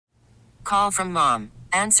Call from mom.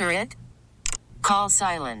 Answer it. Call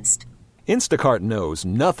silenced. Instacart knows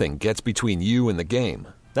nothing gets between you and the game.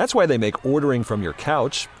 That's why they make ordering from your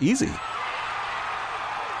couch easy.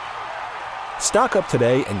 Stock up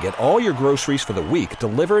today and get all your groceries for the week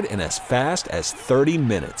delivered in as fast as 30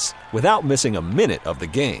 minutes without missing a minute of the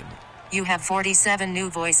game. You have 47 new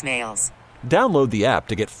voicemails. Download the app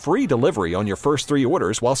to get free delivery on your first 3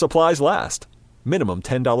 orders while supplies last. Minimum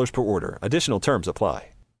 $10 per order. Additional terms apply.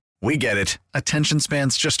 We get it. Attention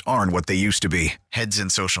spans just aren't what they used to be. Heads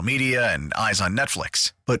in social media and eyes on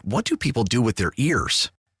Netflix. But what do people do with their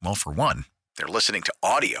ears? Well, for one, they're listening to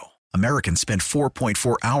audio. Americans spend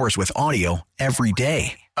 4.4 hours with audio every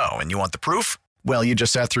day. Oh, and you want the proof? Well, you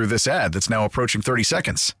just sat through this ad that's now approaching 30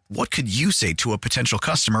 seconds. What could you say to a potential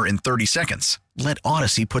customer in 30 seconds? Let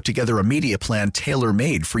Odyssey put together a media plan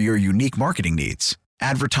tailor-made for your unique marketing needs.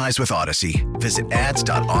 Advertise with Odyssey. Visit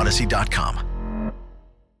ads.odyssey.com.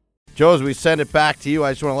 Joe, as we send it back to you,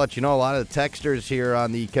 I just want to let you know a lot of the texters here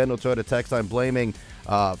on the Kendall Toyota text line blaming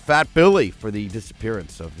Fat Billy for the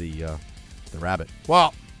disappearance of the rabbit.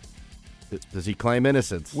 Well, does he claim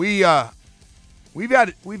innocence? We've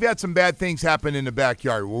had some bad things happen in the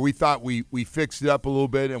backyard where we thought we fixed it up a little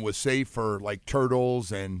bit and was safe for like turtles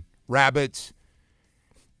and rabbits,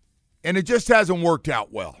 and it just hasn't worked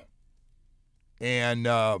out well. And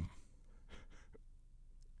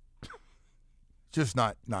just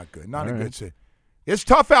not good. Not a good sit. It's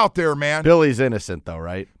tough out there, man. Billy's innocent, though,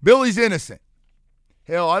 right? Billy's innocent.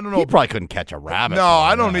 Hell, I don't know. He probably couldn't catch a rabbit. No,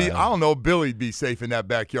 I don't know if Billy'd be safe in that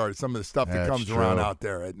backyard. Some of the stuff that comes around out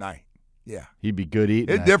there at night. Yeah. He'd be good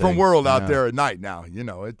eating. It's a different world out there at night now. You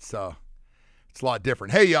know, it's a lot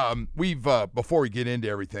different. Hey, we've before we get into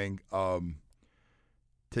everything,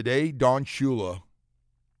 today Don Shula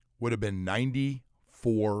would have been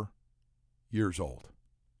 94 years old.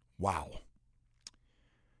 Wow.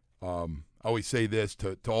 I always say this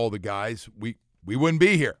to all the guys. We wouldn't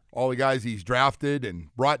be here. All the guys he's drafted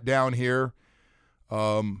and brought down here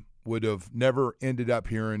would have never ended up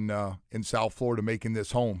here in South Florida making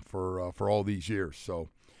this home for all these years. So,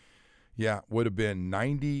 yeah, would have been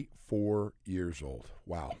 94 years old.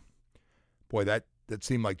 Wow. Boy, that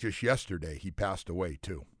seemed like just yesterday he passed away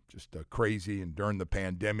too. Just crazy, and during the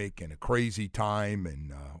pandemic and a crazy time,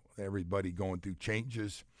 and everybody going through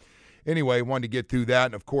changes. Anyway, wanted to get through that.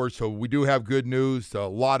 And, of course, so we do have good news. A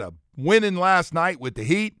lot of winning last night with the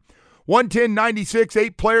Heat. 110-96,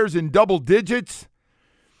 8 players in double digits.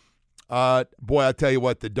 Boy, I tell you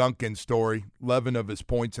what, the Duncan story, 11 of his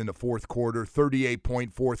points in the fourth quarter,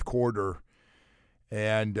 38-point fourth quarter.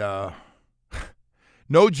 And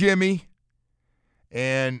no Jimmy,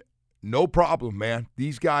 and no problem, man.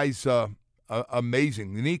 These guys,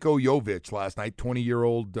 amazing. Niko Jovic last night,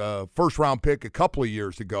 20-year-old first-round pick a couple of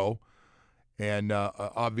years ago. And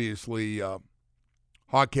obviously,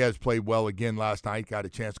 Hawkes played well again last night. Got a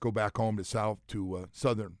chance to go back home to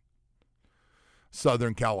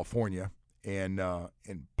Southern California and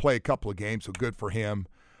play a couple of games. So good for him.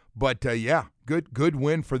 But yeah, good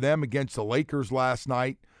win for them against the Lakers last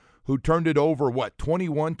night, who turned it over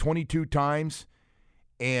 21, 22 times,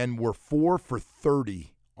 and were 4 for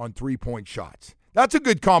 30 on 3-point shots. That's a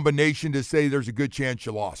good combination to say there's a good chance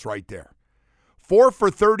you lost right there. 4 for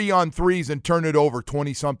 30 on threes and turn it over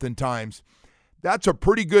 20-something times. That's a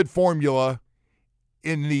pretty good formula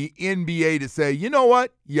in the NBA to say, you know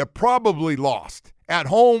what, you probably lost at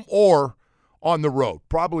home or on the road.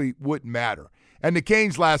 Probably wouldn't matter. And the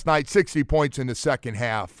Canes last night, 60 points in the second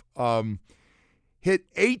half. Hit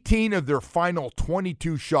 18 of their final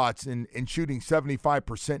 22 shots and shooting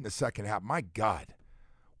 75% in the second half. My God,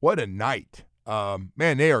 what a night.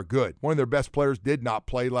 Man, they are good. One of their best players did not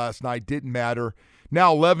play last night. Didn't matter.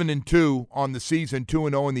 Now 11-2 on the season,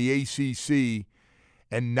 2-0 in the ACC,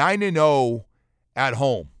 and 9-0 at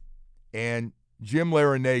home. And Jim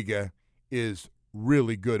Larrañaga is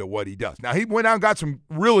really good at what he does. Now, he went out and got some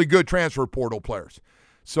really good transfer portal players,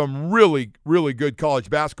 some really, really good college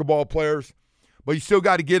basketball players, but you still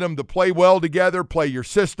got to get them to play well together, play your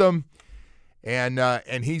system,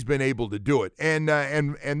 and he's been able to do it. And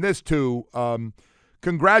this too,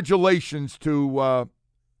 congratulations to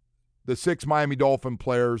the 6 Miami Dolphin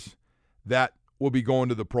players that will be going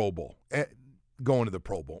to the Pro Bowl.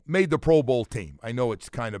 Made the Pro Bowl team. I know it's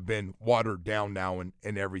kind of been watered down now and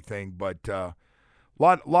everything, but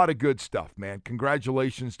lot of good stuff, man.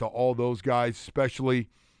 Congratulations to all those guys,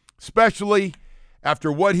 especially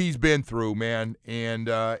after what he's been through, man. And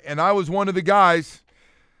I was one of the guys.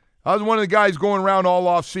 Going around all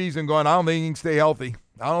off season going, I don't think he can stay healthy.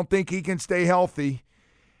 I don't think he can stay healthy.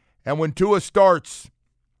 And when Tua starts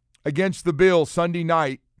against the Bills Sunday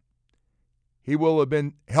night, he will have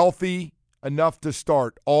been healthy enough to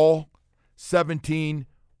start all 17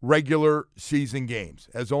 regular season games.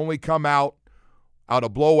 Has only come out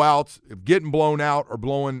of blowouts, getting blown out or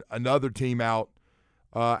blowing another team out.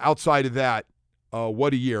 Outside of that,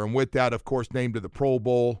 what a year. And with that, of course, named to the Pro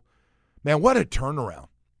Bowl. Man, what a turnaround.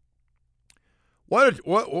 One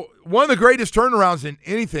of the greatest turnarounds in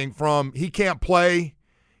anything from he can't play.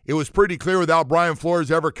 It was pretty clear without Brian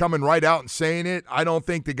Flores ever coming right out and saying it. I don't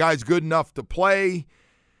think the guy's good enough to play.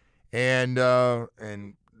 And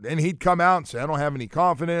then he'd come out and say, I don't have any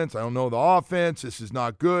confidence. I don't know the offense. This is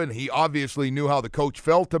not good. And he obviously knew how the coach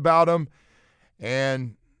felt about him.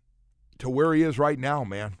 And to where he is right now,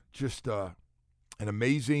 man, just an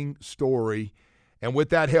amazing story. And with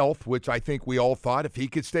that health, which I think we all thought, if he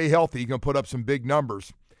could stay healthy, he can put up some big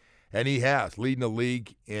numbers. And he has, leading the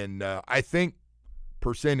league in, I think,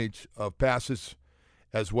 percentage of passes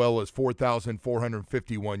as well as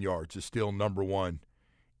 4,451 yards is still number one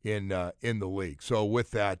in the league. So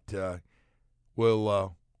with that,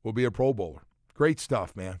 we'll be a Pro Bowler. Great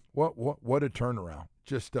stuff, man. What a turnaround.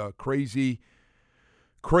 Just crazy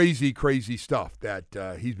stuff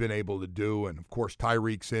that he's been able to do. And, of course,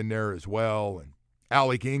 Tyreek's in there as well. And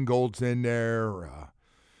Alec Ingold's in there.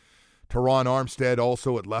 Teron Armstead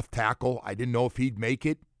also at left tackle. I didn't know if he'd make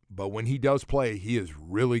it, but when he does play, he is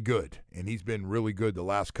really good. And he's been really good the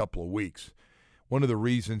last couple of weeks. One of the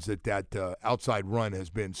reasons that outside run has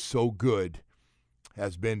been so good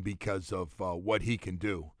has been because of what he can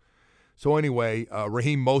do. So anyway,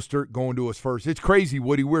 Raheem Mostert going to his first. It's crazy,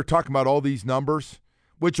 Woody. We're talking about all these numbers,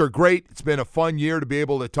 which are great. It's been a fun year to be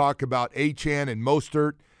able to talk about Achane and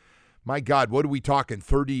Mostert. My God, what are we talking,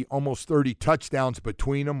 almost 30 touchdowns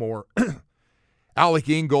between them? Or Alec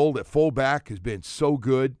Ingold at fullback has been so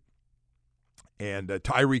good. And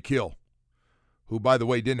Tyreek Hill, who, by the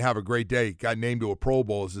way, didn't have a great day, got named to a Pro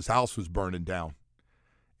Bowl as his house was burning down.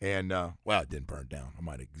 And, well, it didn't burn down. I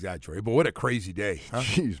might exaggerate, but what a crazy day. Huh?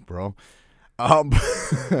 Jeez, bro. I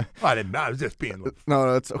was just being.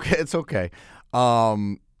 No, it's okay. It's okay.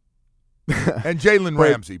 And Jalen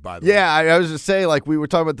Ramsey, by the way. Yeah, I was just saying, like we were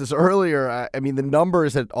talking about this earlier. I mean, the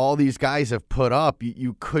numbers that all these guys have put up,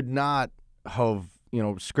 you could not have,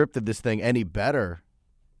 scripted this thing any better,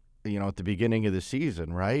 at the beginning of the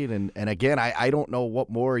season, right? And again, I don't know what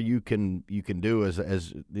more you can do as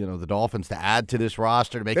the Dolphins to add to this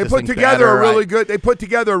roster to make this thing better. They put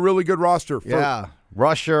together a really good roster.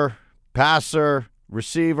 Rusher, passer,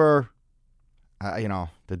 receiver.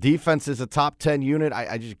 The defense is a top 10 unit.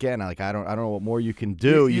 I don't know what more you can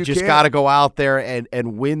do. You just got to go out there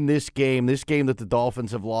and win this game that the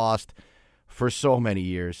Dolphins have lost for so many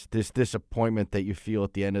years. This disappointment that you feel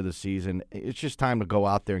at the end of the season, it's just time to go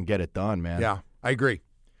out there and get it done, man. Yeah, I agree.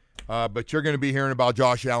 But you're going to be hearing about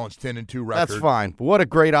Josh Allen's 10-2 record. That's fine. But what a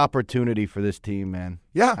great opportunity for this team, man.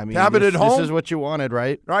 Yeah, have it at home. This is what you wanted,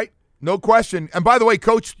 right? Right. No question. And by the way,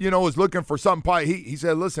 Coach, was looking for something. He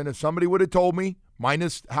said, listen, if somebody would have told me,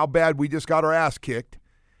 minus how bad we just got our ass kicked,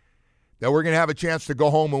 that we're going to have a chance to go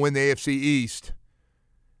home and win the AFC East.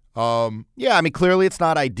 Clearly it's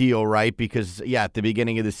not ideal, right? Because, at the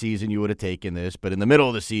beginning of the season you would have taken this, but in the middle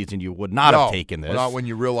of the season you would not have taken this. Not when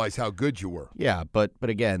you realize how good you were. Yeah, but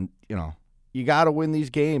again, you got to win these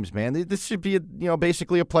games, man. This should be,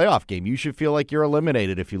 basically a playoff game. You should feel like you're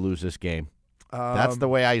eliminated if you lose this game. That's the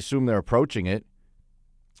way I assume they're approaching it.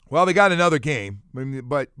 Well, they got another game,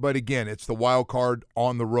 but again, it's the wild card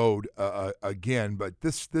on the road again. But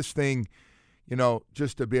this thing,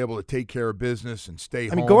 just to be able to take care of business and stay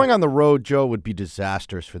home. Going on the road, Joe, would be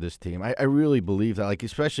disastrous for this team. I really believe that. Like,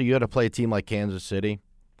 especially you had to play a team like Kansas City.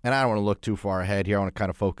 And I don't want to look too far ahead here. I want to kind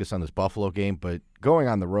of focus on this Buffalo game. But going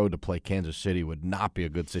on the road to play Kansas City would not be a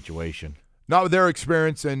good situation. Not with their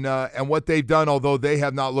experience and what they've done, although they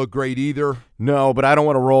have not looked great either. No, but I don't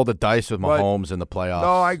want to roll the dice with Mahomes in the playoffs.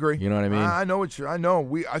 No, I agree. You know what I mean? I know what I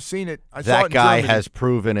know. I've seen it. That guy has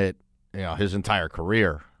proven it, his entire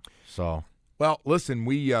career. So, well, listen,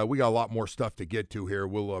 we got a lot more stuff to get to here.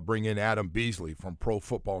 We'll bring in Adam Beasley from Pro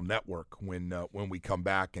Football Network when we come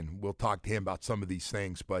back, and we'll talk to him about some of these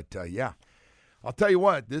things. But I'll tell you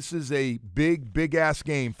what, this is a big ass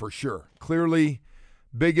game for sure. Clearly.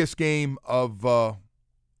 Biggest game of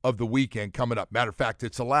the weekend coming up. Matter of fact,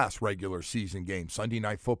 it's the last regular season game. Sunday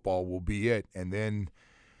Night Football will be it. And then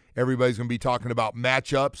everybody's going to be talking about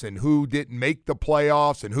matchups and who didn't make the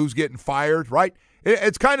playoffs and who's getting fired, right?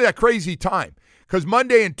 It's kind of that crazy time because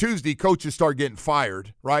Monday and Tuesday, coaches start getting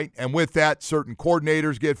fired, right? And with that, certain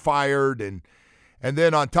coordinators get fired. And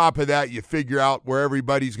then on top of that, you figure out where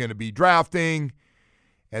everybody's going to be drafting.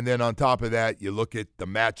 And then on top of that, you look at the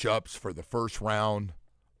matchups for the first round.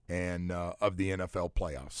 and of the NFL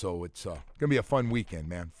playoffs. So it's going to be a fun weekend,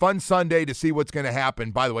 man. Fun Sunday to see what's going to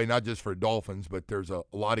happen. By the way, not just for Dolphins, but there's a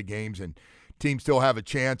lot of games, and teams still have a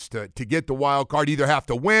chance to get the wild card, either have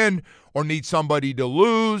to win or need somebody to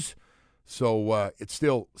lose. So it's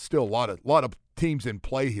still a lot of teams in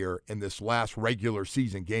play here in this last regular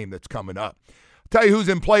season game that's coming up. I'll tell you who's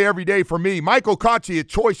in play every day for me. Michael Kotze at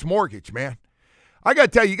Choice Mortgage, man. I got to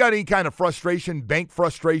tell you, you got any kind of frustration, bank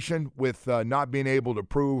frustration with not being able to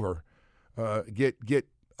approve or get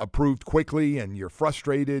approved quickly, and you're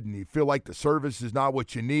frustrated and you feel like the service is not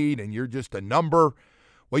what you need and you're just a number?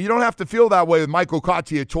 Well, you don't have to feel that way with Michael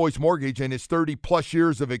Kotze at Choice Mortgage and his 30-plus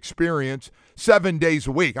years of experience, 7 days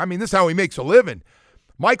a week. I mean, this is how he makes a living.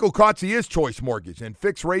 Michael Kotze is Choice Mortgage, and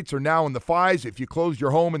fixed rates are now in the 5s. If you closed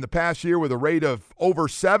your home in the past year with a rate of over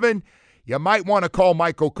 7, you might want to call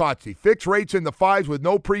Michael Kotze. Fixed rates in the 5s with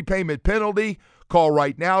no prepayment penalty. Call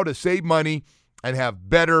right now to save money and have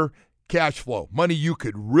better cash flow, money you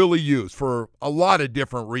could really use for a lot of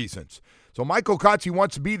different reasons. So Michael Kotze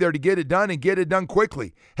wants to be there to get it done and get it done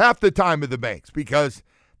quickly, half the time of the banks, because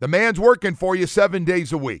the man's working for you 7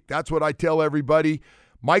 days a week. That's what I tell everybody.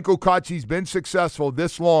 Michael Kotze's been successful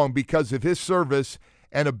this long because of his service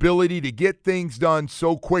and ability to get things done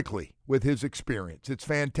so quickly with his experience. It's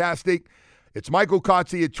fantastic. It's Michael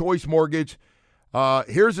Kotze at Choice Mortgage.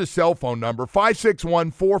 Here's his cell phone number,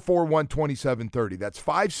 561-441-2730. That's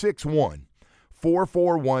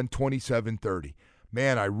 561-441-2730.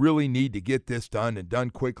 Man, I really need to get this done and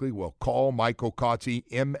done quickly. Well, call Michael Kotze,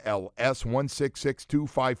 MLS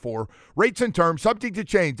 166254. Rates and terms subject to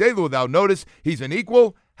change daily without notice. He's an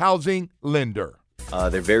equal housing lender.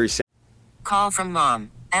 They're very Call from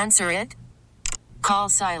mom. Answer it. Call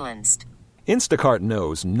silenced. Instacart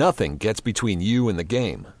knows nothing gets between you and the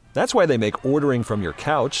game. That's why they make ordering from your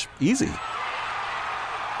couch easy.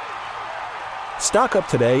 Stock up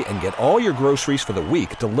today and get all your groceries for the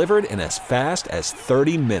week delivered in as fast as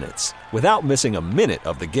 30 minutes without missing a minute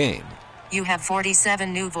of the game. You have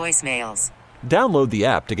 47 new voicemails. Download the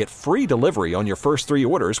app to get free delivery on your first 3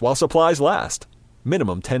 orders while supplies last.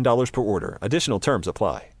 Minimum $10 per order. Additional terms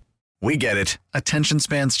apply. We get it. Attention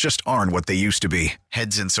spans just aren't what they used to be.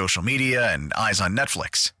 Heads in social media and eyes on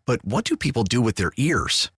Netflix. But what do people do with their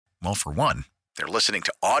ears? Well, for one, they're listening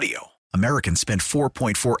to audio. Americans spend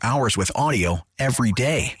 4.4 hours with audio every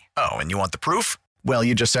day. Oh, and you want the proof? Well,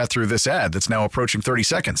 you just sat through this ad that's now approaching 30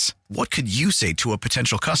 seconds. What could you say to a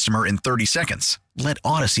potential customer in 30 seconds? Let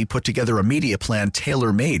Odyssey put together a media plan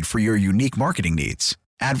tailor-made for your unique marketing needs.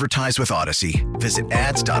 Advertise with Odyssey. Visit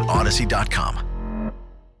ads.odyssey.com.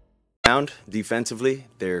 Defensively,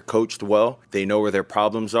 they're coached well. They know where their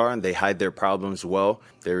problems are, and they hide their problems well.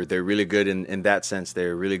 They're really good in that sense.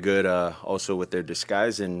 They're really good also with their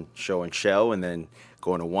disguise and show and shell, and then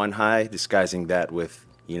going to one high, disguising that with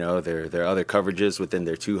their other coverages within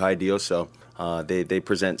their two high deal. So they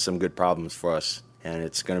present some good problems for us, and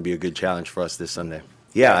it's going to be a good challenge for us this Sunday.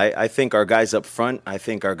 Yeah, I think our guys up front, I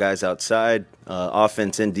think our guys outside,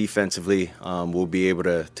 offense and defensively, will be able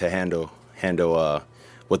to handle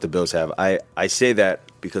what the Bills have. I say that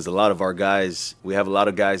because a lot of our guys, we have a lot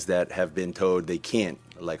of guys that have been told they can't,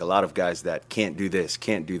 like a lot of guys that can't do this,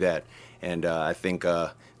 can't do that. And I think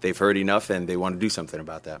they've heard enough and they want to do something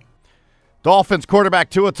about that. Dolphins quarterback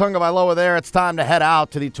Tua Tagovailoa there. It's time to head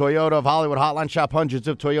out to the Toyota of Hollywood Hotline. Shop hundreds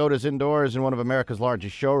of Toyotas indoors in one of America's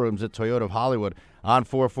largest showrooms at Toyota of Hollywood on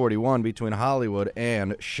 441 between Hollywood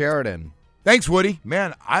and Sheridan. Thanks, Woody.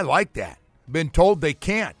 Man, I like that. Been told they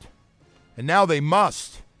can't, and now they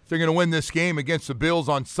must. They're going to win this game against the Bills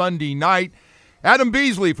on Sunday night. Adam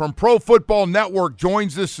Beasley from Pro Football Network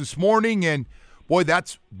joins us this morning, and boy,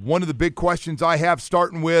 that's one of the big questions I have,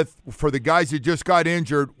 starting with for the guys that just got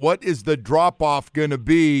injured. What is the drop-off going to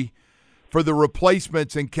be for the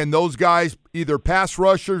replacements, and can those guys, either pass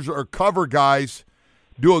rushers or cover guys,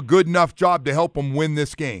 do a good enough job to help them win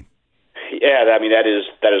this game? Yeah, I mean, that is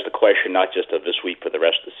the question, not just of this week, but the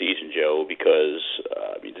rest of the season, Joe, because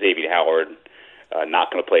Xavier Howard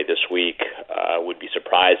not going to play this week. Would be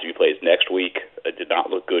surprised if he plays next week. Did not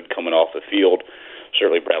look good coming off the field.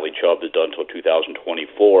 Certainly Bradley Chubb is done until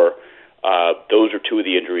 2024. Those are two of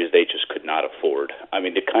the injuries they just could not afford. I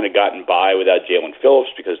mean, they've kind of gotten by without Jalen Phillips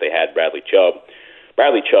because they had Bradley Chubb.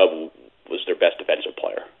 Bradley Chubb was their best defensive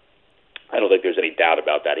player. I don't think there's any doubt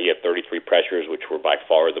about that. He had 33 pressures, which were by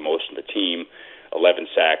far the most in the team, 11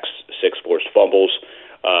 sacks, 6 forced fumbles.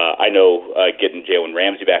 I know getting Jalen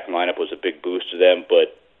Ramsey back in the lineup was a big boost to them,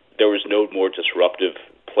 but there was no more disruptive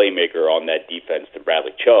playmaker on that defense than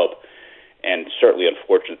Bradley Chubb, and certainly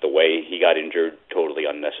unfortunate the way he got injured, totally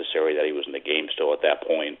unnecessary that he was in the game still at that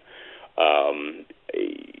point.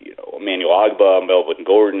 Emmanuel Ogbah, Melvin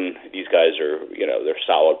Gordon, these guys are, they're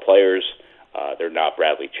solid players. They're not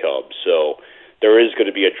Bradley Chubb. So there is going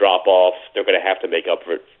to be a drop-off. They're going to have to make up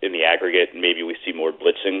for it in the aggregate. Maybe we see more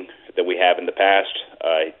blitzing than we have in the past,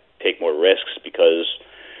 take more risks, because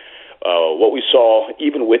what we saw,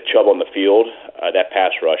 even with Chubb on the field, that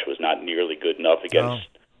pass rush was not nearly good enough against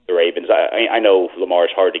the Ravens. I know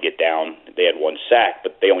Lamar's hard to get down. They had 1 sack,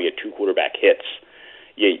 but they only had 2 quarterback hits.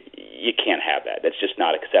 You can't have that. That's just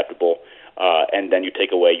not acceptable. And then you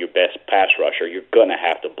take away your best pass rusher, you're going to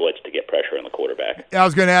have to blitz to get pressure on the quarterback. I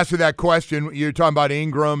was going to ask you that question. You're talking about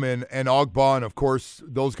Ingram and Ogbah, and, of course,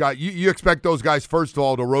 those guys. You expect those guys, first of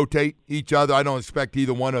all, to rotate each other. I don't expect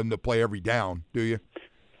either one of them to play every down, do you?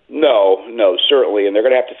 No, certainly. And they're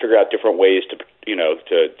going to have to figure out different ways to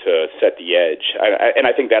set the edge. And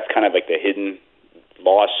I think that's kind of like the hidden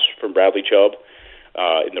loss from Bradley Chubb.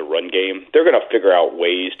 In the run game, they're going to figure out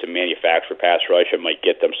ways to manufacture pass rush. It might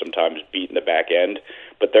get them sometimes beat in the back end,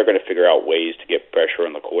 but they're going to figure out ways to get pressure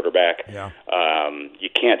on the quarterback. Yeah. You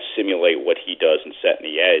can't simulate what he does in setting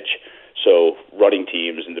the edge. So running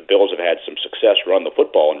teams, and the Bills have had some success run the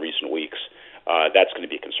football in recent weeks. That's going to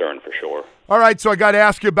be a concern for sure. All right, so I got to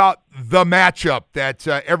ask you about the matchup that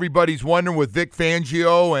everybody's wondering with Vic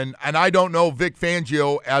Fangio, and I don't know Vic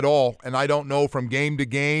Fangio at all, and I don't know from game to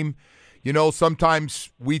game.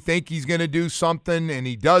 Sometimes we think he's going to do something and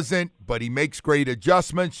he doesn't, but he makes great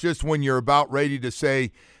adjustments just when you're about ready to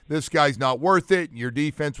say, this guy's not worth it. Your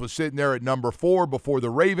defense was sitting there at number 4 before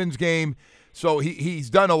the Ravens game. So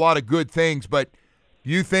he's done a lot of good things, but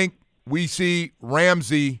do you think we see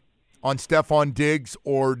Ramsey on Stephon Diggs,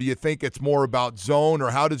 or do you think it's more about zone,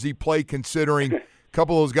 or how does he play considering a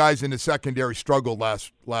couple of those guys in the secondary struggled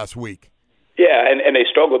last week? Yeah, and they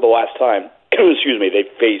struggled the last time, they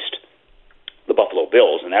faced the Buffalo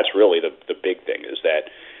Bills, and that's really the big thing, is that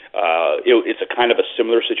it's a kind of a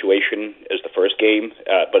similar situation as the first game,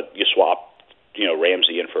 but you swap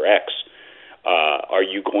Ramsey in for X. Are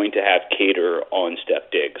you going to have Cater on Steph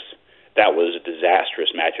Diggs? That was a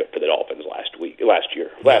disastrous matchup for the Dolphins last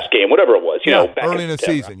game, whatever it was. Back early in the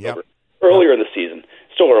season. Earlier in the season.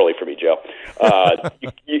 Still early for me, Joe.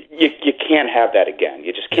 You can't have that again.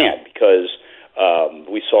 You just can't, because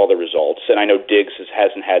we saw the results, and I know Diggs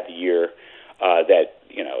hasn't had the year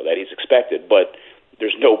that he's expected, but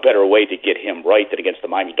there's no better way to get him right than against the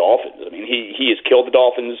Miami Dolphins. I mean, he has killed the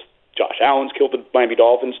Dolphins. Josh Allen's killed the Miami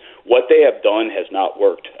Dolphins. What they have done has not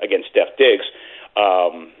worked against Steph Diggs.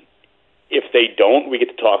 If they don't, we get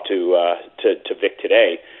to talk to Vic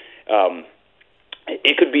today.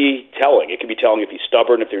 It could be telling. It could be telling if he's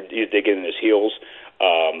stubborn, if he's digging in his heels.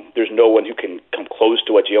 There's no one who can come close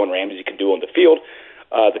to what Jalen Ramsey can do on the field.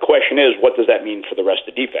 The question is, what does that mean for the rest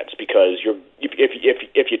of the defense? Because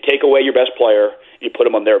if you take away your best player, you put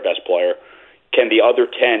them on their best player, can the other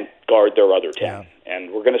 10 guard their other 10? Yeah.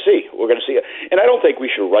 And we're going to see. And I don't think we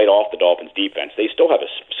should write off the Dolphins' defense. They still have a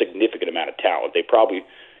significant amount of talent. They probably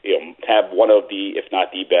have one of the, if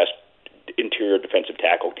not the best, interior defensive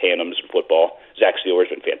tackle tandems in football. Zach Steeler's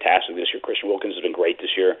been fantastic this year. Christian Wilkins has been great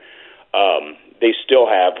this year. They still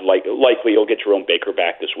have, likely he'll get Jerome Baker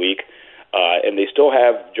back this week. And they still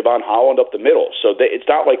have Javon Holland up the middle. So it's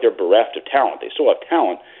not like they're bereft of talent. They still have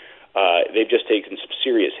talent. They've just taken some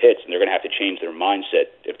serious hits, and they're going to have to change their mindset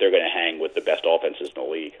if they're going to hang with the best offenses in the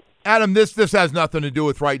league. Adam, this has nothing to do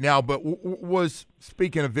with right now, but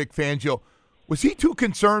speaking of Vic Fangio, was he too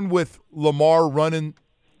concerned with Lamar running,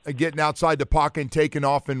 getting outside the pocket and taking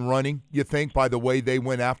off and running, you think, by the way they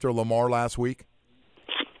went after Lamar last week?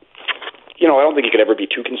 I don't think you could ever be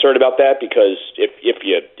too concerned about that, because if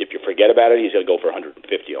you forget about it, he's going to go for 150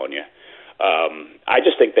 on you. I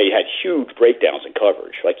just think they had huge breakdowns in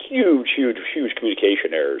coverage, like huge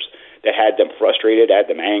communication errors that had them frustrated, had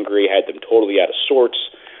them angry, had them totally out of sorts,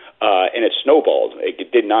 and it snowballed.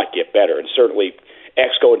 It did not get better, and certainly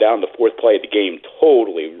X going down the fourth play of the game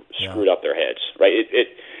totally screwed up their heads. Right?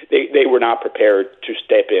 They were not prepared to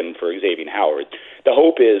step in for Xavier Howard. The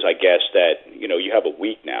hope is, I guess, that you have a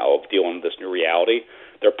week now of dealing with this new reality.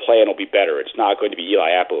 Their plan will be better. It's not going to be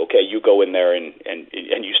Eli Apple. Okay, you go in there and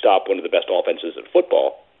you stop one of the best offenses in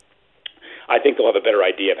football. I think they'll have a better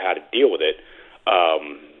idea of how to deal with it.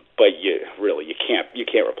 But you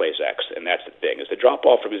can't replace X, and that's the thing. Is the drop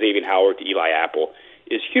off from Xavier Howard to Eli Apple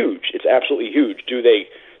is huge. It's absolutely huge. Do they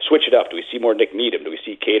switch it up? Do we see more Nick Needham? Do we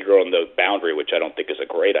see Cater on the boundary, which I don't think is a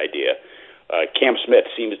great idea? Cam Smith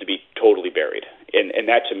seems to be totally buried, and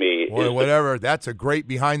that to me is that's a great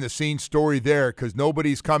behind-the-scenes story there, because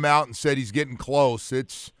nobody's come out and said he's getting close. I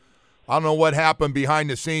don't know what happened behind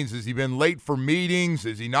the scenes. Has he been late for meetings?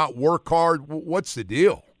 Does he not work hard? What's the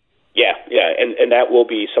deal? Yeah, and that will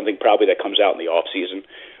be something probably that comes out in the off season.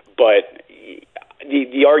 But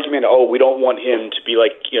the argument, we don't want him to be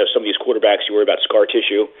like some of these quarterbacks. You worry about scar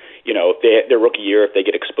tissue. If their rookie year, if they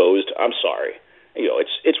get exposed, I'm sorry.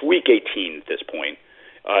 It's week 18 at this point.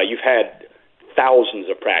 You've had thousands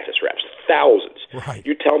of practice reps, thousands. Right.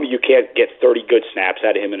 You tell me you can't get 30 good snaps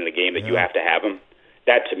out of him in a game that you have to have him.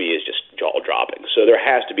 That to me is just jaw-dropping. So there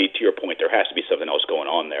has to be, to your point, there has to be something else going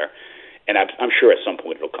on there. And I'm sure at some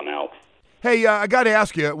point it'll come out. Hey, I got to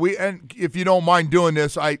ask you, and if you don't mind doing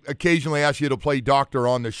this, I occasionally ask you to play doctor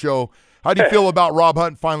on the show. How do you feel about Rob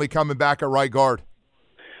Hunt finally coming back at right guard?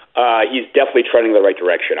 He's definitely trending in the right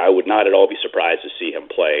direction. I would not at all be surprised to see him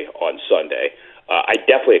play on Sunday. I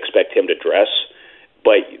definitely expect him to dress,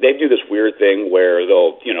 but they do this weird thing where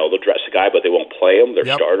they'll dress a guy, but they won't play him.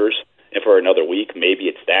 They're starters. And for another week,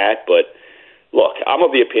 maybe it's that. But look, I'm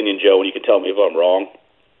of the opinion, Joe, and you can tell me if I'm wrong.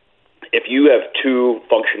 If you have two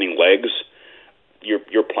functioning legs,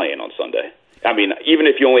 you're playing on Sunday. I mean, even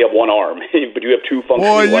if you only have one arm, but you have two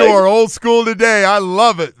functioning legs. Boy, you are old school today. I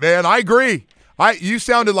love it, man. I agree. You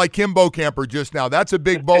sounded like Kim Bocamper just now. That's a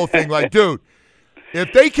big Bo thing. Like, dude,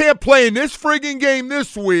 if they can't play in this friggin' game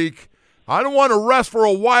this week, I don't want to rest for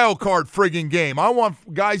a wild card friggin' game. I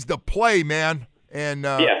want guys to play, man. And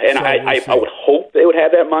I would hope they would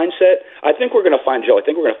have that mindset. I think we're going to find, Joe, out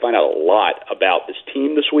a lot about this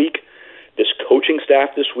team this week, this coaching staff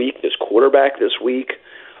this week, this quarterback this week.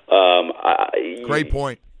 Great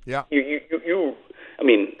point. Yeah. I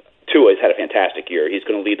mean, Tua has had a fantastic year. He's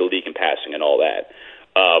going to lead the league in passing and all that.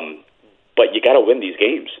 But you got to win these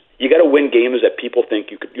games. You got to win games that people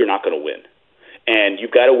think you're not going to win. And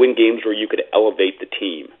you've got to win games where you could elevate the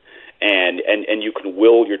team and you can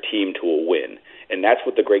will your team to a win. And that's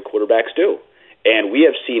what the great quarterbacks do. And we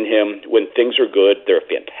have seen him, when things are good, they're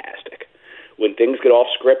fantastic. When things get off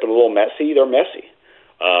script and a little messy, they're messy.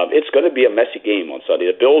 It's going to be a messy game on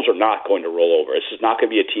Sunday. The Bills are not going to roll over. This is not going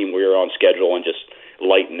to be a team where you're on schedule and just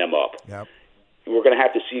lighten them up. Yep. We're going to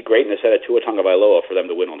have to see greatness out of Tua Tagovailoa for them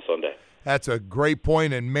to win on Sunday. That's a great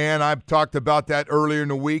point, and, man, I've talked about that earlier in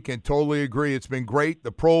the week and totally agree. It's been great.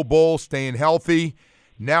 The Pro Bowl, staying healthy.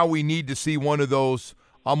 Now we need to see one of those,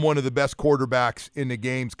 I'm one of the best quarterbacks in the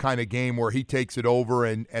games kind of game where he takes it over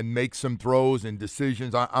and makes some throws and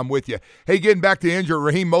decisions. I'm with you. Hey, getting back to injury,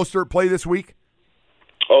 Raheem Mostert play this week?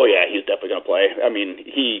 Oh, yeah, he's definitely going to play. I mean,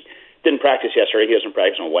 he didn't practice yesterday. He doesn't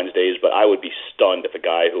practice on Wednesdays, but I would be stunned if a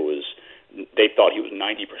guy they thought he was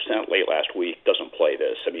 90% late last week doesn't play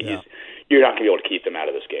this. I mean, you're not going to be able to keep him out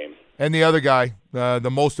of this game. And the other guy,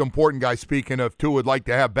 the most important guy, speaking of who would like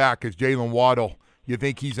to have back, is Jalen Waddle. You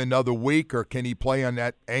think he's another week, or can he play on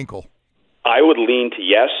that ankle? I would lean to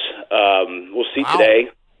yes. We'll see today.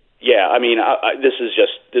 Yeah, I mean, this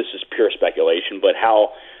is pure speculation, but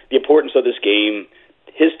how the importance of this game,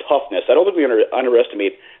 his toughness. I don't think we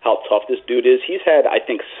underestimate how tough this dude is. He's had, I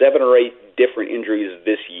think, 7 or 8 different injuries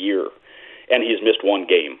this year, and he's missed one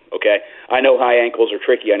game. Okay, I know high ankles are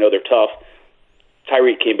tricky. I know they're tough.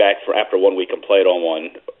 Tyreek came back after 1 week and played on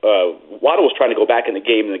one. Waddle was trying to go back in the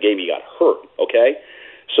game he got hurt, okay?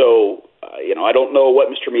 So, I don't know what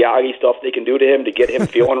Mr. Miyagi stuff they can do to him to get him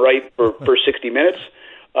feeling right for 60 minutes.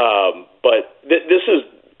 But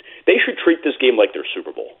they should treat this game like their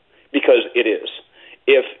Super Bowl, because it is.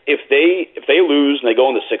 If they lose and they go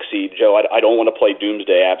in the 6th seed, Joe, I don't want to play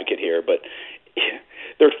doomsday advocate here, but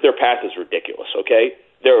their path is ridiculous, okay?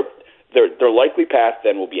 Their likely path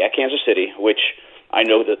then will be at Kansas City, which I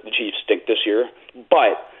know that the Chiefs stink this year,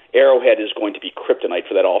 but Arrowhead is going to be kryptonite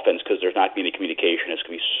for that offense because there's not going to be any communication. It's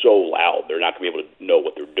going to be so loud. They're not going to be able to know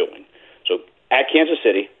what they're doing. So at Kansas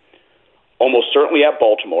City, almost certainly at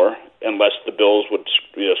Baltimore, unless the Bills would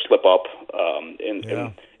slip up in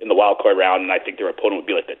the wild card round, and I think their opponent would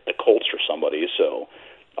be like the Colts or somebody, so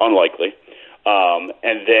unlikely.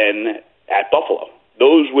 And then at Buffalo.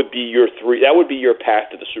 Those would be your 3. That would be your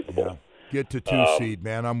path to the Super Bowl. Yeah. Get to 2 seed,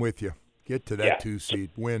 man. I'm with you. Get to that 2 seed.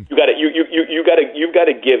 Win. You've got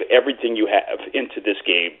to give everything you have into this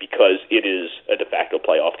game because it is a de facto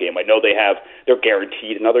playoff game. I know they're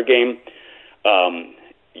guaranteed another game.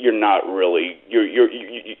 You're not really.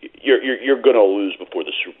 You're going to lose before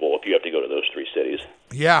the Super Bowl if you have to go to those 3 cities.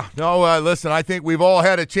 Yeah. No. Listen, I think we've all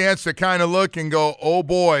had a chance to kind of look and go, oh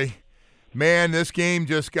boy. Man, this game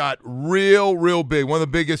just got real, real big. One of the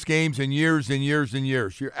biggest games in years and years and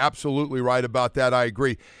years. You're absolutely right about that. I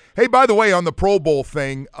agree. Hey, by the way, on the Pro Bowl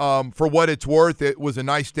thing, for what it's worth, it was a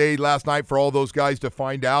nice day last night for all those guys to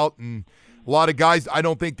find out. And a lot of guys, I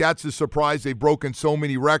don't think that's a surprise. They've broken so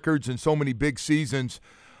many records and so many big seasons.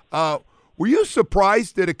 Were you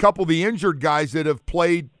surprised that a couple of the injured guys that have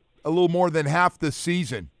played a little more than half the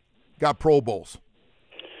season got Pro Bowls?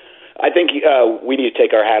 I think we need to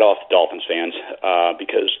take our hat off to Dolphins fans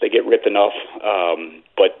because they get ripped enough,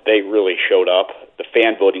 but they really showed up. The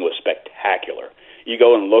fan voting was spectacular. You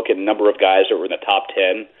go and look at a number of guys that were in the top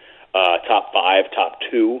 10, top 5, top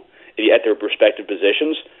 2 at their respective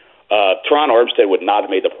positions. Teron Armstead would not have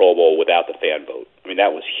made the Pro Bowl without the fan vote. I mean,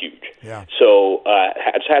 that was huge. Yeah. So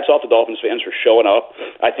hats off to Dolphins fans for showing up.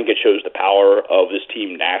 I think it shows the power of this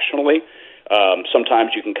team nationally.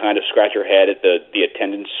 Sometimes you can kind of scratch your head at the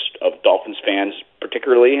attendance of Dolphins fans,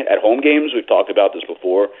 particularly at home games. We've talked about this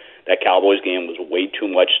before. That Cowboys game was way too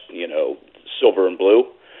much, silver and blue.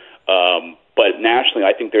 But nationally,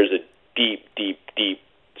 I think there's a deep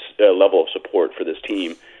level of support for this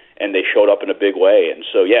team, and they showed up in a big way. And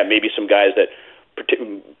so, yeah, maybe some guys that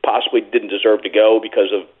possibly didn't deserve to go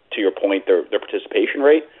because of, to your point, their participation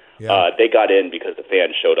rate. Yeah. They got in because the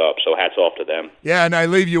fans showed up, so hats off to them. Yeah, and I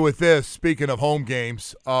leave you with this. Speaking of home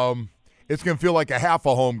games, it's going to feel like a half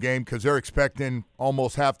a home game because they're expecting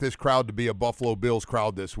almost half this crowd to be a Buffalo Bills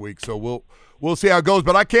crowd this week. So we'll see how it goes.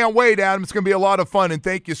 But I can't wait, Adam. It's going to be a lot of fun, and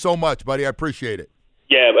thank you so much, buddy. I appreciate it.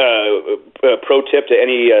 Yeah, pro tip to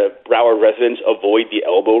any Broward residents, avoid the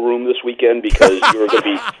elbow room this weekend because you're going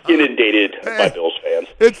to be inundated by Bills fans.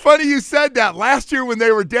 It's funny you said that. Last year when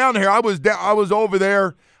they were down here, I was over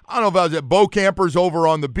there. I don't know if I was at Bo Campers over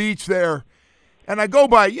on the beach there. And I go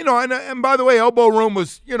by, and by the way, Elbow Room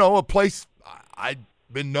was, a place I'd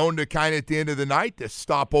been known to kind of at the end of the night to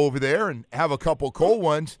stop over there and have a couple cold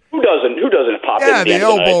ones. Who doesn't pop in? Yeah, the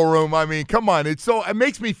Elbow Room. I mean, come on. It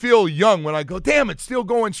makes me feel young when I go, damn, it's still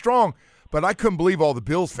going strong. But I couldn't believe all the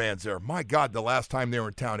Bills fans there. My God, the last time they were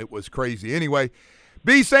in town, it was crazy. Anyway,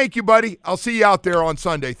 Bees, thank you, buddy. I'll see you out there on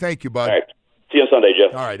Sunday. Thank you, buddy. All right. See you on Sunday,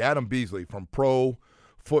 Jeff. All right, Adam Beasley from Pro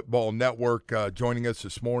Football Network joining us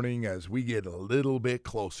this morning as we get a little bit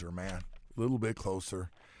closer, man. A little bit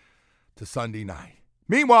closer to Sunday night.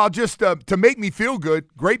 Meanwhile, just to make me feel good,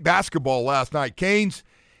 great basketball last night. Canes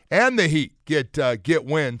and the Heat get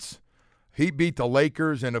wins. Heat beat the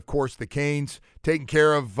Lakers, and, of course, the Canes taking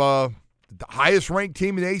care of the highest-ranked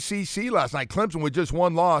team in the ACC last night. Clemson with just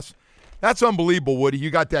one loss. That's unbelievable, Woody.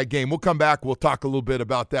 You got that game. We'll come back. We'll talk a little bit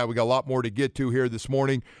about that. We got a lot more to get to here this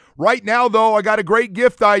morning. Right now, though, I got a great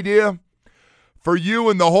gift idea for you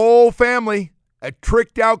and the whole family. A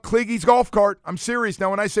tricked-out Cliggy's golf cart. I'm serious.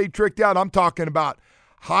 Now, when I say tricked out, I'm talking about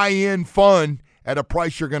high-end fun at a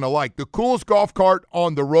price you're going to like. The coolest golf cart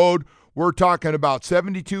on the road. We're talking about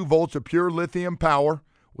 72 volts of pure lithium power,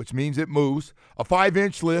 which means it moves, a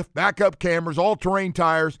 5-inch lift, backup cameras, all-terrain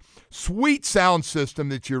tires, sweet sound system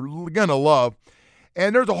that you're going to love.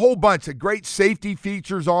 And there's a whole bunch of great safety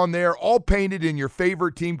features on there, all painted in your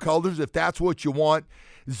favorite team colors if that's what you want.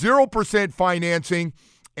 0% financing,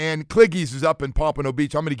 and Cliggy's is up in Pompano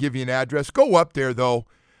Beach. I'm going to give you an address. Go up there, though.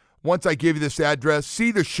 Once I give you this address,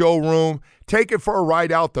 see the showroom, take it for a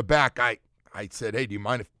ride out the back. I said, hey, do you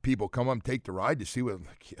mind if people come up and take the ride to see what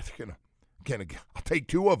they're going to I'll take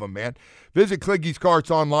 2 of them, man. Visit Cliggy's Carts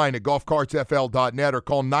online at golfcartsfl.net or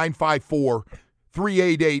call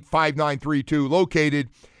 954-388-5932, located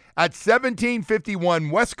at 1751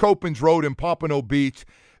 West Copans Road in Pompano Beach.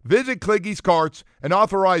 Visit Cliggy's Carts, an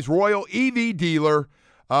authorized Royal EV dealer.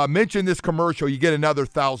 Mention this commercial, you get another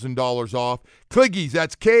 $1,000 off. Cliggy's,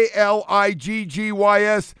 that's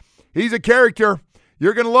Kliggys. He's a character.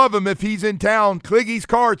 You're going to love him if he's in town. Cliggy's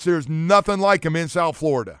Carts, there's nothing like him in South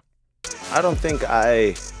Florida. I don't think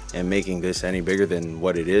I am making this any bigger than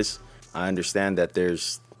what it is. I understand that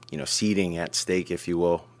there's, seeding at stake, if you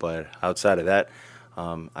will. But outside of that,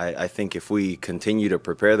 I think if we continue to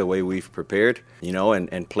prepare the way we've prepared,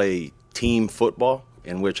 and play team football,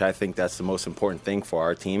 in which I think that's the most important thing for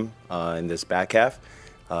our team in this back half,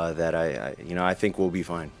 that I think we'll be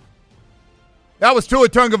fine. That was Tua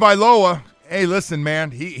Tagovailoa. Hey, listen,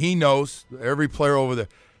 man, he knows every player over there.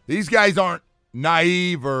 These guys aren't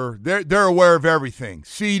naive, or they're aware of everything.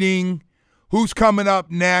 Seeding, who's coming up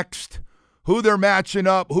next, who they're matching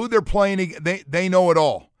up, who they're playing. They know it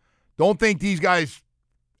all. Don't think these guys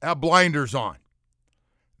have blinders on.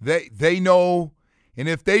 They know, and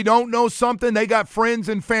if they don't know something, they got friends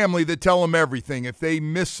and family that tell them everything if they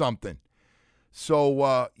miss something.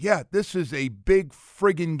 So, this is a big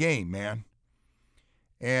friggin' game, man.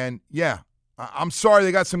 And, I'm sorry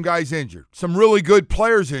they got some guys injured. Some really good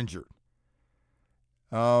players injured.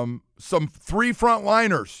 Some 3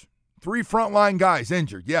 frontline guys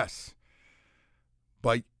injured, yes.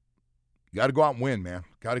 But you got to go out and win, man.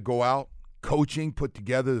 Got to go out, coaching, put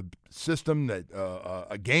together the system, that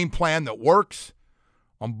a game plan that works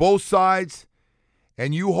on both sides,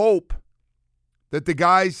 and you hope that the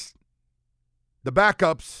guys, the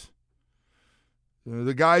backups,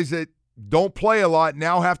 the guys that don't play a lot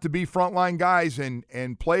now have to be frontline guys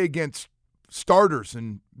and play against starters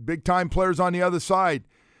and big-time players on the other side,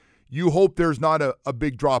 you hope there's not a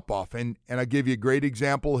big drop-off. And I give you a great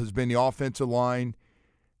example has been the offensive line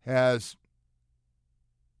has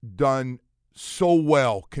done so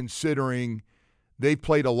well considering they've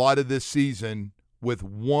played a lot of this season with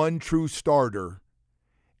one true starter,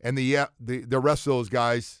 and the rest of those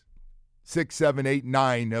guys, 6, 7, 8,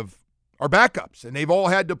 9 are backups, and they've all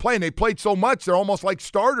had to play, and they played so much they're almost like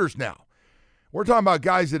starters now. We're talking about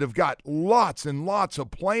guys that have got lots and lots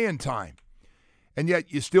of playing time, and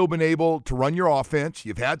yet you've still been able to run your offense.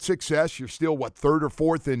 You've had success. You're still, third or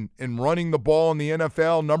fourth in running the ball in the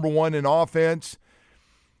NFL, number one in offense.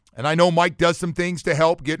 And I know Mike does some things to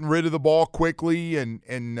help getting rid of the ball quickly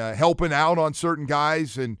and helping out on certain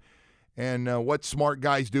guys and what smart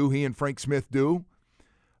guys do, he and Frank Smith do.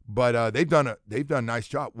 But they've done a nice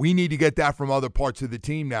job. We need to get that from other parts of the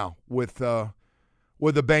team now with the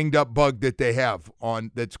banged up bug that they have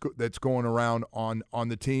on that's going around on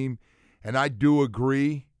the team. And I do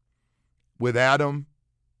agree with Adam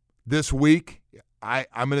this week.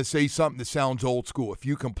 I'm going to say something that sounds old school. If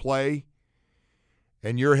you can play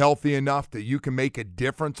and you're healthy enough that you can make a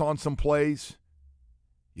difference on some plays,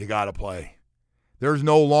 you got to play. There's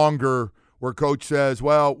no longer where coach says,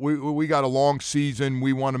 well, we got a long season.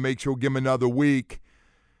 We want to make sure we give him another week.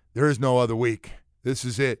 There is no other week. This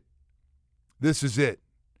is it. This is it.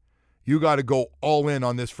 You got to go all in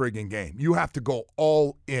on this friggin' game. You have to go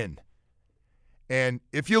all in. And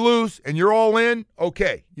if you lose and you're all in,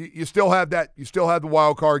 okay, you still have that. You still have the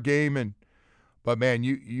wild card game, but man,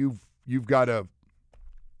 you've got to,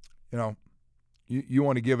 you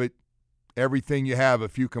want to give it everything you have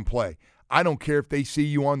if you can play. I don't care if they see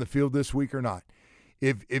you on the field this week or not.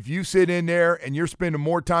 If you sit in there and you're spending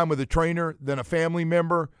more time with a trainer than a family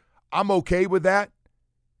member, I'm okay with that.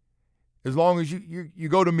 As long as you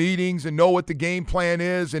go to meetings and know what the game plan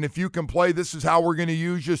is, and if you can play, this is how we're going to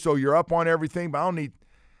use you, so you're up on everything. But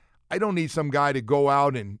I don't need some guy to go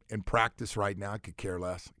out and practice right now. I could care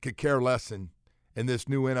less. Could care less in this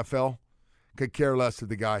new NFL. Could care less of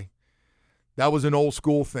the guy. That was an old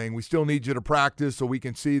school thing. We still need you to practice so we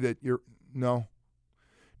can see that you're no.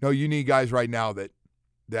 You need guys right now that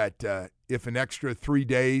if an extra 3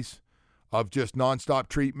 days of just nonstop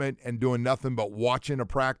treatment and doing nothing but watching a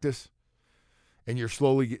practice, and you're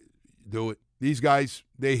slowly do it. These guys,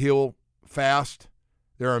 they heal fast.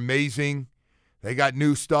 They're amazing. They got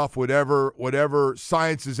new stuff, whatever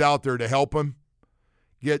science is out there to help them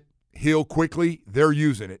get heal quickly, they're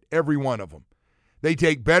using it, every one of them. They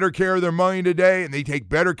take better care of their mind today, and they take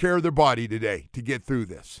better care of their body today to get through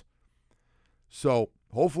this. So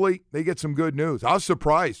hopefully they get some good news. I was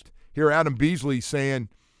surprised hear Adam Beasley saying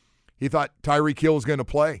he thought Tyreek Hill was going to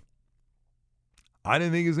play. I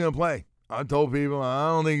didn't think he was going to play. I told people I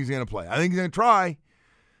don't think he's going to play. I think he's going to try.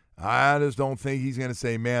 I just don't think he's going to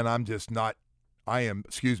say, man,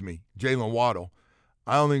 Jalen Waddle.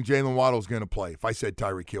 I don't think Jalen Waddle's going to play. If I said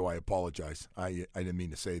Tyreek Hill, I apologize. I didn't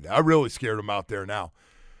mean to say that. I really scared him out there now.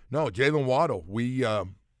 No, Jalen Waddle, he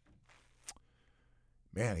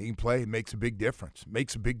can play. It makes a big difference.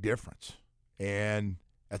 And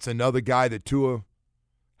that's another guy that Tua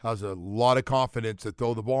has a lot of confidence to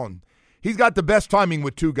throw the ball. And he's got the best timing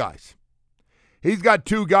with two guys. He's got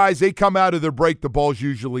two guys. They come out of their break. The ball's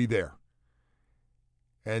usually there.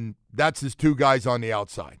 And that's his two guys on the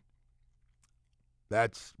outside.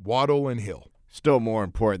 That's Waddle and Hill. Still more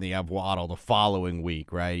important that you have Waddle the following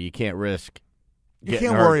week, right? You can't risk You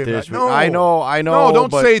can't worry about it. No. I know. No,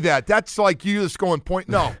 don't say that. That's like you just going point.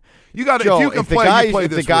 No. You got to. If you can play, you play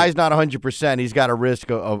this week. If the guy's not 100%, he's got a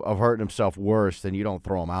risk of hurting himself worse, then you don't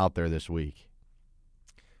throw him out there this week.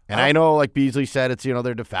 And I know, like Beasley said, it's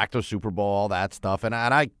their de facto Super Bowl, all that stuff, and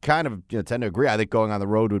I kind of tend to agree. I think going on the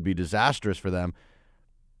road would be disastrous for them,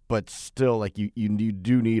 but still, like you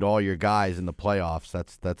do need all your guys in the playoffs.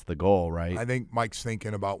 That's the goal, right? I think Mike's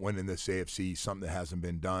thinking about winning this AFC, something that hasn't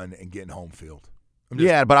been done, and getting home field.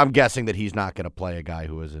 But I'm guessing that he's not going to play a guy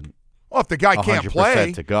who isn't. Well, if the guy can't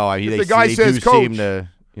play, to go. If the guy says, "Coach," seem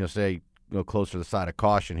to say close to the side of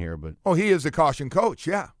caution here, but he is the caution coach,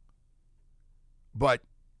 yeah. But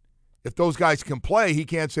if those guys can play, he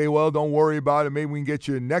can't say, well, don't worry about it. Maybe we can get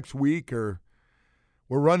you next week, or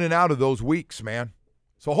we're running out of those weeks, man.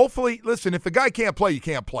 So hopefully, listen, if a guy can't play, you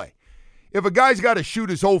can't play. If a guy's got to shoot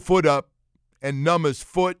his whole foot up and numb his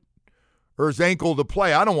foot or his ankle to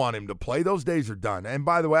play, I don't want him to play. Those days are done. And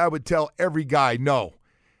by the way, I would tell every guy, no,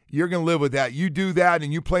 you're going to live with that. You do that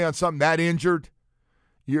and you play on something that injured,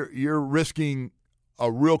 you're risking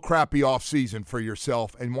a real crappy offseason for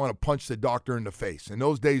yourself and want to punch the doctor in the face. And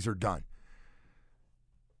those days are done.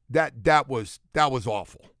 that was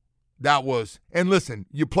awful. That was, and listen,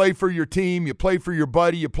 you play for your team, you play for your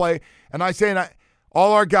buddy, you play, and I say, and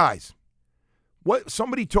all our guys,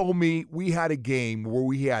 somebody told me we had a game where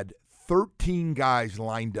we had 13 guys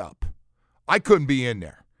lined up. I couldn't be in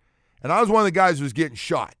there. And I was one of the guys who was getting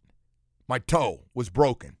shot. My toe was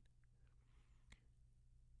broken.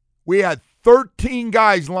 We had 13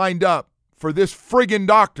 guys lined up for this friggin'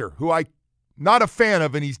 doctor who I'm not a fan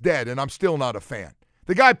of, and he's dead, and I'm still not a fan.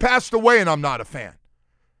 The guy passed away, and I'm not a fan.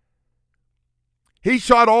 He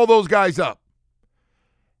shot all those guys up.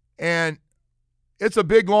 And it's a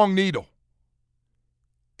big, long needle.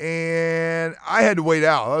 And I had to wait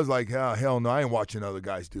out. I was like, oh, hell no, I ain't watching other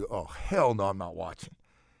guys do it. Oh, hell no, I'm not watching.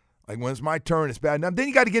 Like, when it's my turn, it's bad enough. Then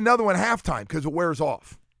you got to get another one at halftime because it wears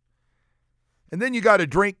off. And then you got to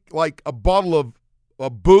drink like a bottle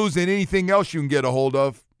of booze and anything else you can get a hold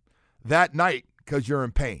of that night because you're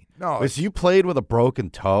in pain. No. Wait, so you played with a broken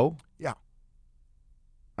toe? Yeah.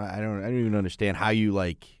 I don't even understand how you,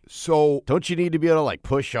 like. So. Don't you need to be able to, like,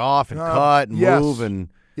 push off and cut and move and.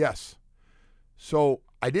 Yes. So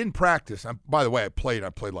I didn't practice. By the way, I played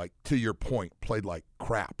like, to your point, played like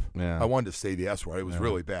crap. Yeah. I wanted to say the S word. It was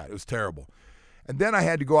really bad. It was terrible. And then I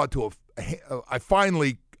had to go out to I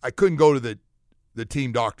couldn't go to the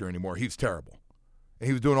team doctor anymore. He was terrible. And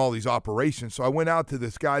he was doing all these operations. So I went out to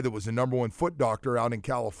this guy that was the number one foot doctor out in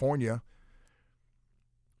California,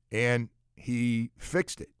 and he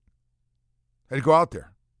fixed it. I had to go out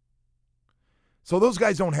there. So those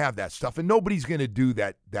guys don't have that stuff, and nobody's going to do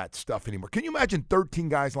that stuff anymore. Can you imagine 13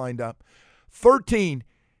 guys lined up? 13,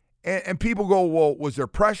 and people go, well, was there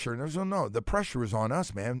pressure? And there's no, the pressure was on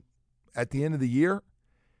us, man. At the end of the year,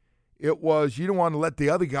 it was you didn't want to let the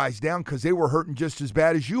other guys down because they were hurting just as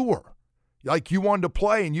bad as you were. Like, you wanted to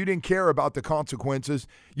play, and you didn't care about the consequences.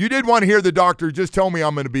 You did want to hear the doctor just tell me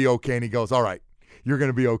I'm going to be okay, and he goes, all right, you're going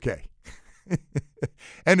to be okay.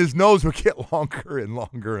 And his nose would get longer and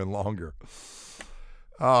longer and longer.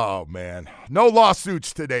 Oh, man. No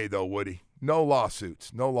lawsuits today, though, Woody. No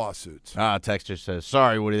lawsuits. Texter says,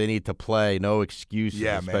 sorry, Woody, they need to play. No excuses,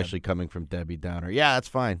 yeah, especially coming from Debbie Downer. Yeah, that's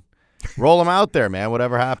fine. Roll them out there, man.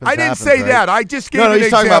 Whatever happens, I didn't happens, say right? that. I just gave an he's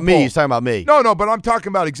example. He's talking about me. No, but I'm talking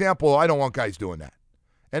about example. I don't want guys doing that.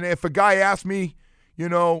 And if a guy asks me,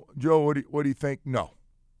 Joe, what do you think? No.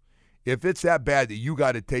 If it's that bad that you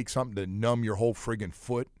got to take something to numb your whole friggin'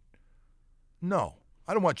 foot, no.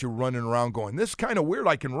 I don't want you running around going, this is kind of weird.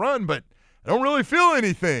 I can run, but I don't really feel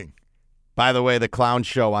anything. By the way, the clown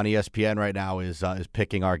show on ESPN right now is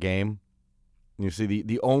picking our game. You see,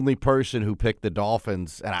 the only person who picked the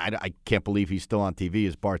Dolphins, and I can't believe he's still on TV,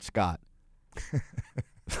 is Bart Scott.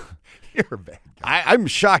 You're a bad guy. I'm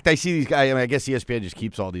shocked. I see these guys. I mean, I guess ESPN just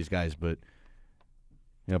keeps all these guys, but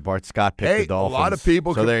Bart Scott picked the Dolphins. A lot of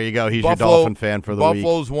people. So there you go. He's your Dolphin fan for the week.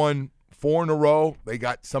 Buffalo's won 4 in a row. They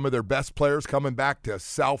got some of their best players coming back to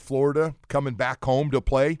South Florida, coming back home to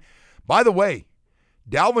play. By the way,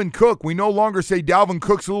 Dalvin Cook, we no longer say Dalvin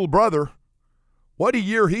Cook's little brother. What a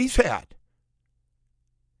year he's had.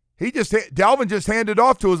 Dalvin just handed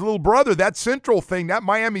off to his little brother. That Central thing, that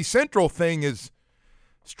Miami Central thing is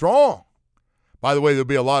strong. By the way, there'll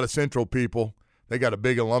be a lot of Central people. They got a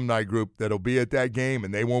big alumni group that'll be at that game,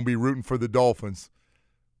 and they won't be rooting for the Dolphins.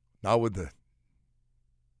 Not with the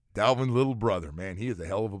Dalvin little brother. Man, he is a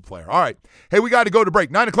hell of a player. All right. Hey, we got to go to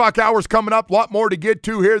break. 9 o'clock hour's coming up. A lot more to get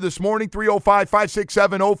to here this morning.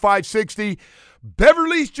 305-567-0560.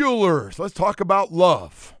 Beverly's Jewelers. Let's talk about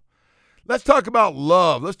love. Let's talk about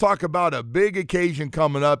love. Let's talk about a big occasion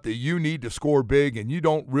coming up that you need to score big and you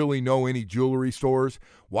don't really know any jewelry stores.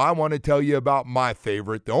 Well, I want to tell you about my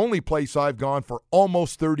favorite, the only place I've gone for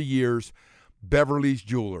almost 30 years, Beverly's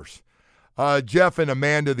Jewelers. Jeff and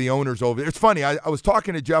Amanda, the owners over there. It's funny. I was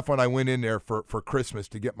talking to Jeff when I went in there for Christmas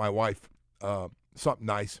to get my wife something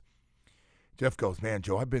nice. Jeff goes, man,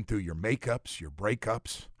 Joe, I've been through your makeups, your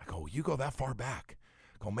breakups. I go, you go that far back.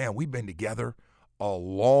 I go, man, we've been together a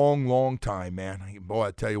long, long time, man. Boy,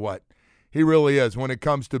 I tell you what, he really is when it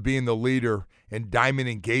comes to being the leader in diamond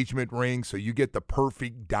engagement rings, so you get the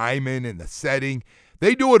perfect diamond and the setting.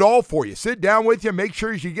 They do it all for you. Sit down with you, make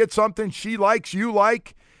sure you get something she likes, you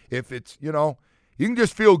like. If it's, you can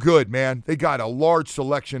just feel good, man. They got a large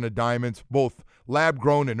selection of diamonds, both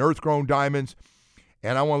lab-grown and earth-grown diamonds.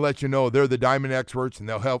 And I want to let you know they're the diamond experts, and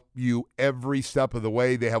they'll help you every step of the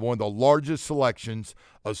way. They have one of the largest selections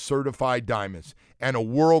of certified diamonds and a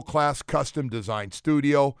world-class custom design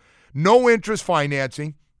studio. No interest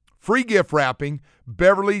financing, free gift wrapping.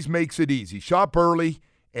 Beverly's makes it easy. Shop early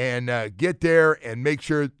and get there and make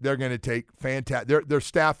sure they're going to take fantastic. Their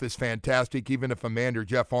staff is fantastic. Even if Amanda or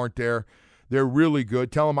Jeff aren't there, They're really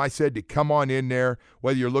good. Tell them I said to come on in there,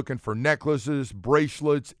 whether you're looking for necklaces,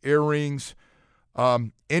 bracelets, earrings,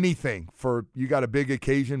 anything for you got a big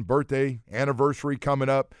occasion, birthday, anniversary coming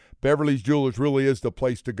up. Beverly's Jewelers really is the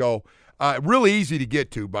place to go. Really easy to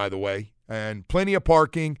get to, by the way, and plenty of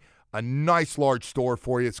parking. A nice large store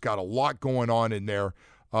for you. It's got a lot going on in there.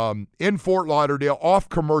 In Fort Lauderdale, off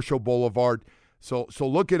Commercial Boulevard. So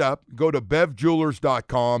look it up. Go to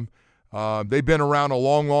bevjewelers.com. They've been around a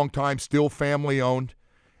long, long time, still family-owned.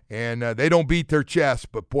 And they don't beat their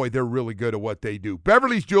chest, but, boy, they're really good at what they do.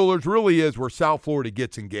 Beverly's Jewelers really is where South Florida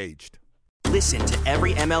gets engaged. Listen to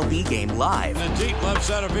every MLB game live. In the deep left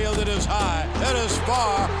center field, it is high, it is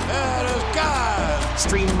far, it is gone.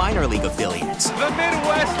 Stream minor league affiliates. The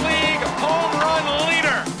Midwest League home run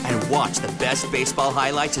leader. And watch the best baseball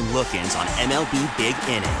highlights and look-ins on MLB Big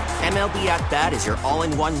Inning. MLB At Bat is your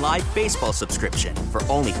all-in-one live baseball subscription for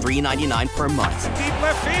only $3.99 per month. Deep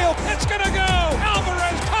left field, it's gonna go.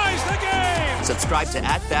 Alvarez ties the game. Subscribe to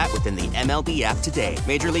At Bat within the MLB app today.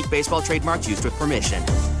 Major League Baseball trademarks used with permission.